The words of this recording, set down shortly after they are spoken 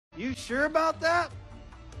You sure about that?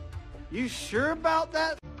 You sure about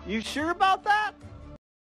that? You sure about that?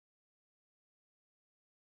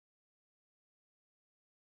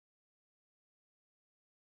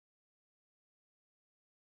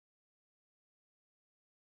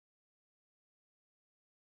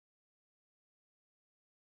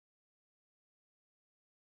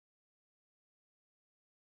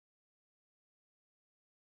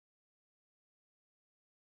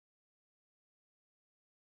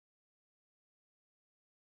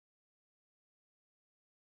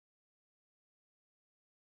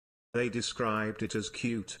 They described it as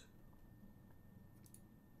cute.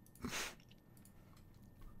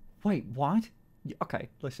 Wait, what? Okay,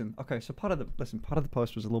 listen. Okay, so part of the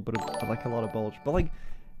post was a little bit of like a lot of bulge, but like,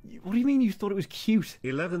 what do you mean you thought it was cute?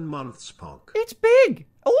 11 months, Pog. It's big.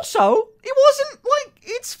 Also, it wasn't like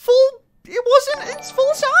it's full. It wasn't its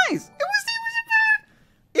full size. It was.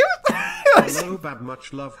 Hello, Bab.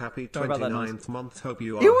 Much love. Happy Sorry about that 29th month. Hope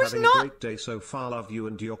you are having not a great day so far. Love you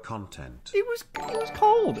and your content. It was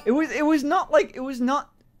cold. It was not like, it was not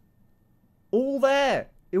all there.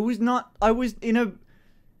 It was not. I was,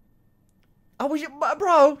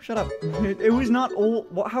 bro, shut up. It was not all.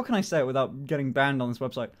 What? How can I say it without getting banned on this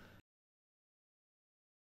website?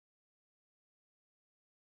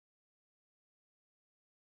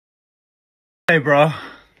 Hey, bro.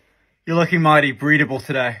 You're looking mighty breedable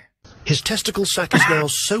today. His testicle sack is now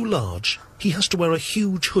so large, he has to wear a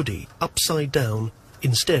huge hoodie upside down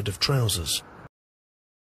instead of trousers.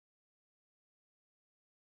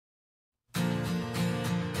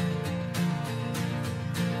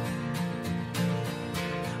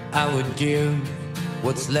 I would give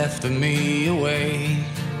what's left of me away,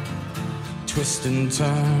 twist and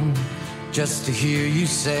turn, just to hear you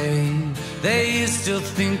say they still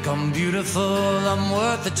think I'm beautiful, I'm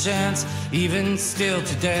worth a chance, even still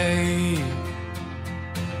today.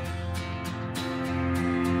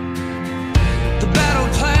 The battle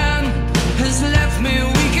plan has left me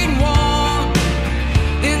weak and worn,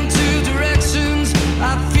 in two directions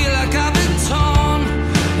I feel like I've been torn.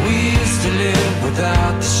 We used to live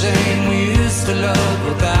without the shame, we used to love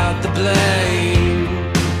without the blame.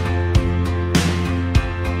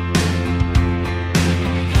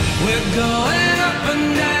 We're going up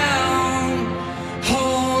and down,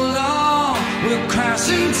 hold on, we're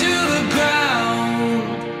crashing to the ground.